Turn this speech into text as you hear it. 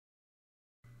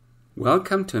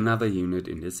Welcome to another unit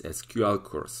in this SQL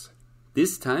course.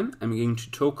 This time I'm going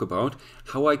to talk about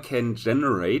how I can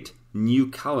generate new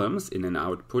columns in an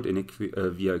output in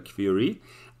via a query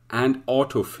and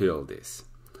autofill this.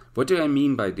 What do I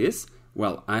mean by this?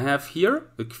 Well, I have here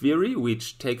a query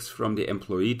which takes from the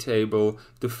employee table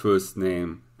the first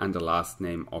name and the last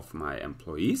name of my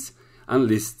employees and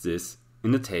lists this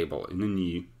in a table, in a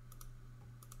new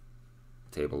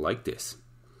table like this.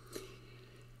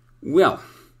 Well,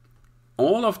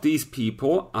 all of these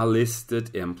people are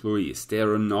listed employees. They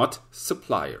are not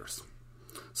suppliers.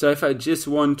 So if I just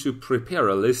want to prepare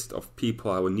a list of people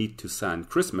I will need to send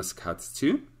Christmas cards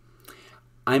to,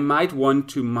 I might want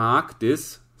to mark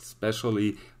this,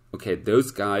 especially, okay,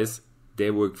 those guys, they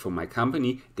work for my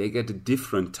company, they get a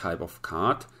different type of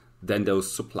card than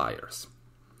those suppliers.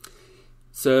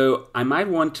 So I might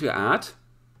want to add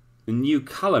a new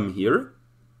column here,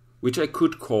 which I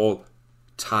could call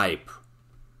type.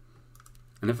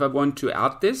 And if I want to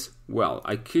add this, well,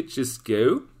 I could just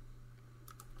go,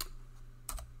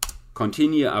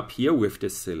 continue up here with the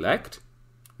select.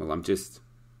 Well, I'm just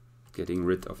getting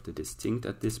rid of the distinct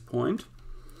at this point.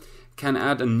 Can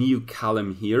add a new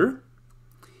column here.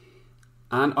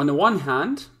 And on the one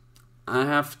hand, I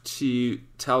have to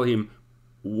tell him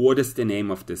what is the name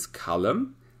of this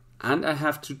column. And I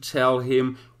have to tell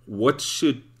him what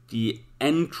should the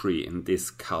entry in this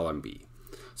column be.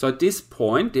 So at this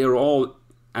point, they're all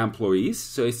employees,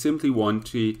 so I simply want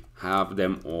to have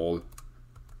them all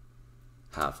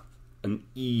have an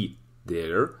E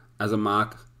there as a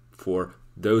mark for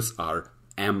those are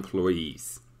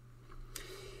employees.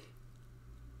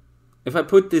 If I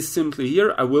put this simply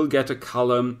here, I will get a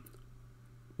column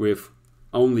with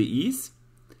only E's,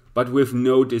 but with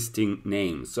no distinct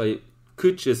name. So I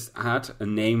could just add a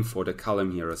name for the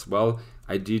column here as well.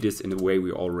 I do this in the way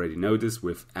we already know this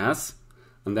with S,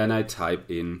 and then I type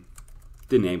in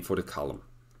the name for the column.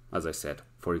 As I said,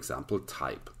 for example,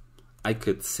 type. I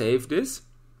could save this,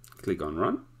 click on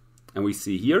run, and we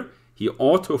see here, he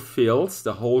autofills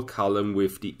the whole column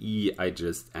with the E I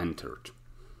just entered.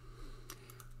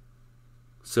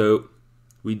 So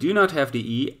we do not have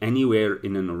the E anywhere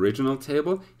in an original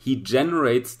table. He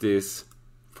generates this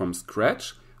from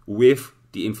scratch with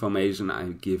the information I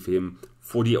give him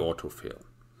for the autofill.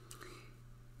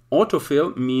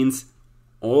 Autofill means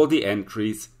all the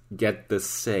entries get the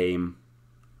same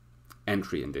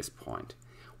entry in this point.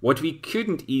 What we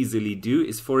couldn't easily do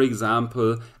is, for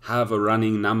example, have a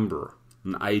running number,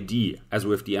 an ID, as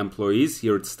with the employees.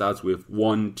 Here it starts with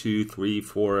 1, 2, 3,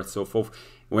 4, so forth.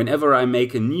 Whenever I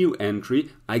make a new entry,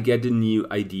 I get a new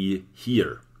ID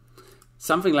here.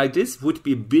 Something like this would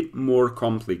be a bit more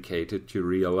complicated to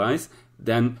realize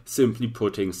than simply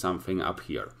putting something up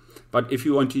here. But if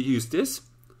you want to use this,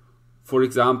 for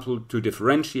example, to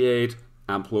differentiate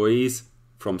employees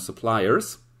from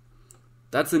suppliers,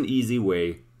 that's an easy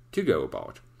way to go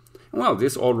about. Well,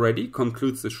 this already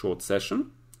concludes the short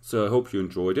session, so I hope you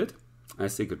enjoyed it. I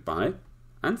say goodbye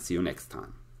and see you next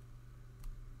time.